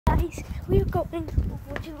guys, we're going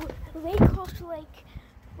to Lake Horse Lake.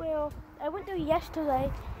 Well, I went there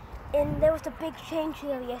yesterday, and there was a big change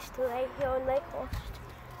there yesterday here on Lake Horse,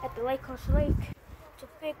 at the Lake Horse Lake. It's a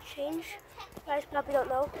big change. You guys probably don't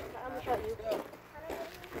know, but I'm gonna show you.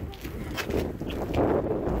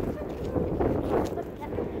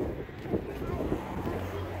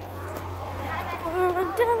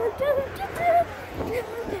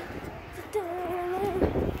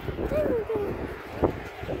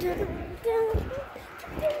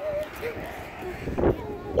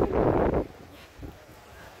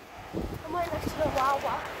 I'm right next to the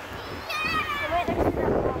Wawa. I'm right next to that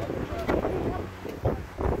Wawa.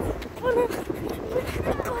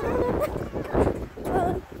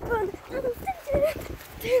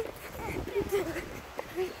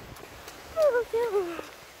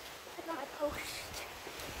 I got my post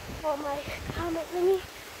or my comment thingy,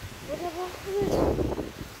 whatever it is.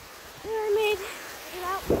 Here I made it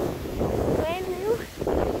out brand new.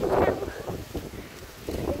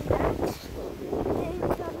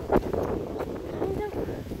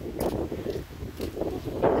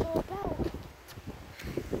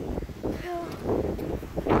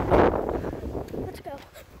 Let's go.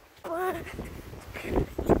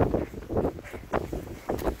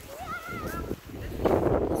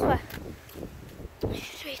 This way.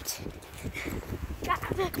 Straight.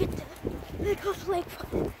 Gotta get to the coast lake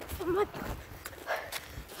from my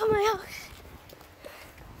house.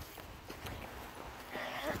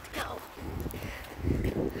 Let's go.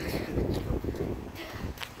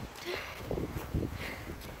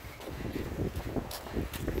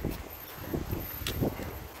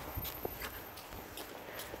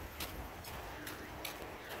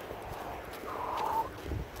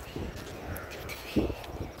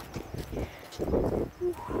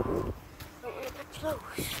 Don't want to get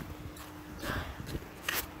close.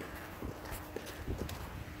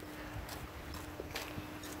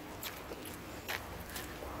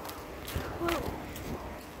 Whoa.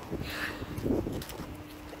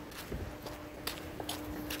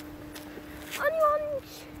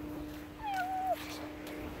 Onions!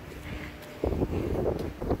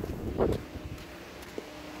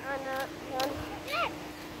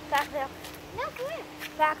 Back there. No, where?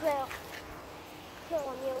 Back there. No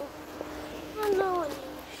onion. Oh, no onions.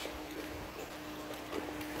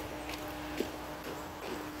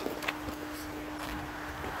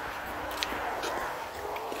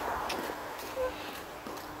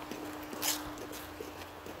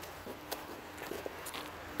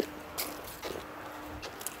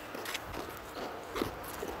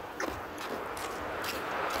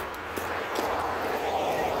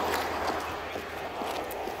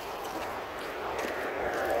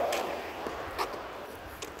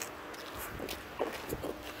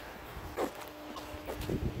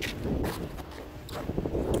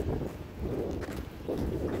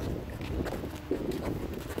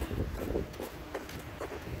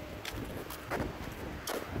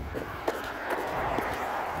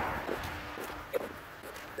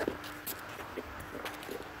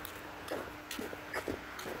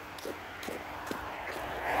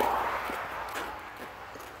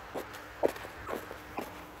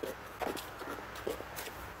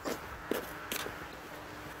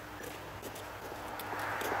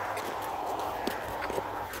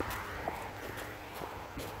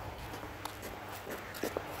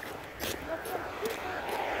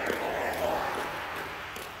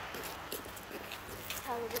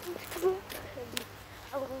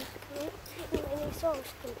 Any songs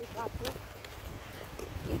can be popular.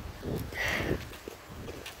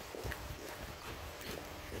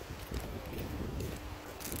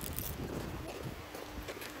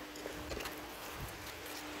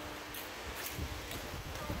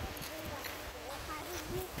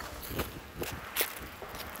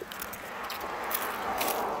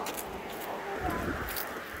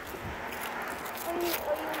 Are you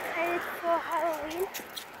excited for Halloween?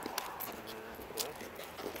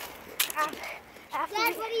 After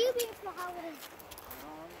Dad, what are you being for Halloween?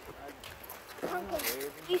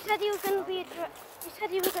 Pumpkin. You said you were gonna be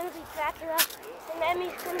Dracula, and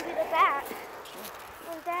Emmy's gonna be the bat.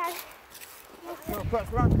 And Dad,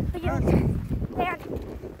 Run. Dad,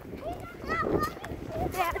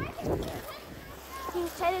 you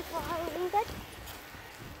excited for Halloween, Dad?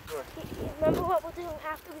 Sure. You remember what we're doing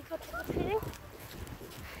after we go trick-or-treating?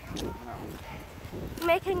 No.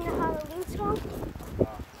 Making the Halloween song.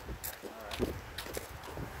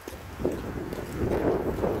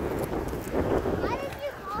 Why did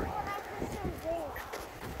you call when I put some zinc?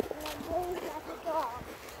 And I waved at the dog.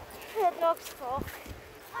 The dog's fault.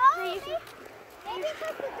 Oh, maybe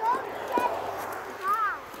because the dog said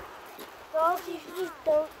hi. Dogs usually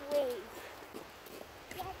don't wink.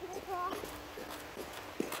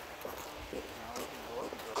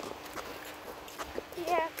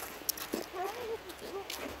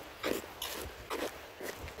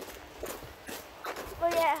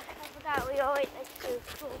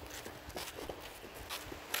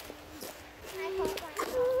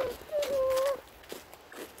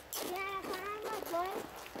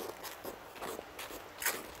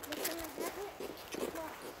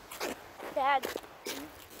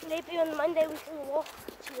 Maybe on Monday we can walk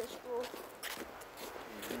to the school.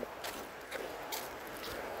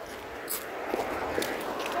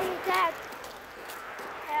 Hey, Dad.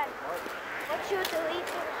 Dad, what's your three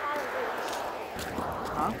favorite holidays?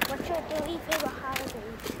 Huh? What's your three favorite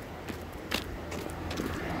holidays?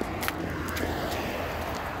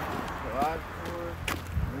 July 4th,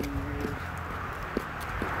 New Year's.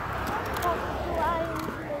 4th of July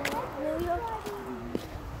and New York.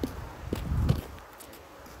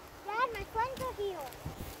 Dad, my friends are here.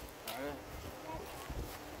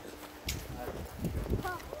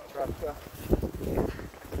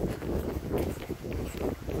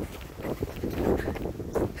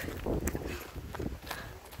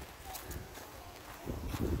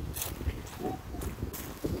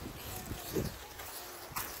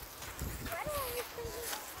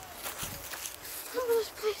 Look at this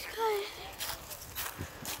place, guys.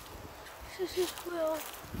 This is where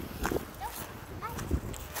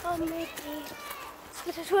I made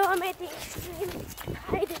this is where I made the extreme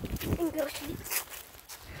hide and go sheet.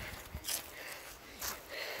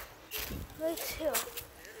 Right here.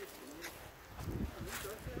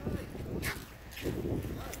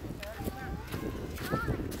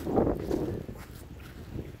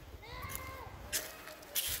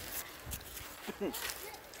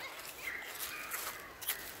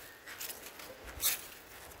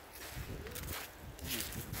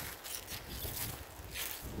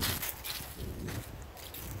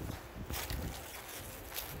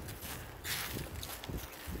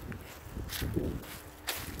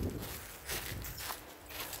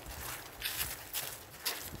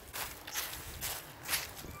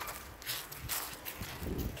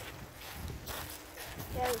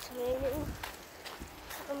 Yeah, it's raining.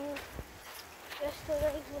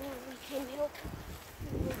 Yesterday when we came here,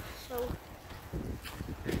 so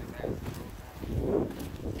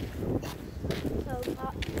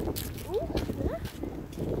ooh, yeah.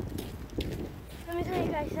 Let me tell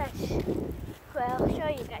you guys this. Well, I'll show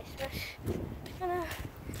you guys this.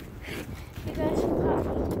 You guys will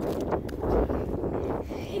probably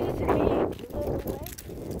see the little way.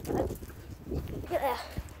 Look at that.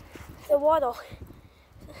 The water.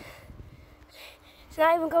 It's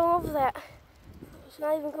not even going over that. It's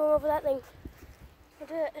not even going over that thing.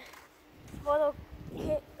 Look at it. Water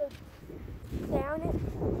can't go down it.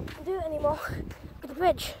 Can't do it anymore. Look at the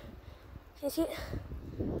bridge. Can you see it?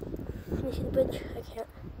 Can you see the bridge? I can't.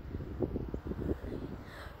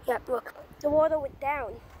 Yeah, look. The water went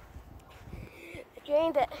down. It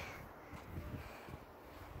drained it.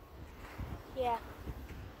 Yeah.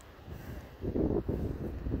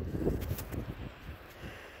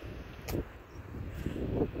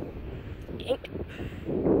 Ink.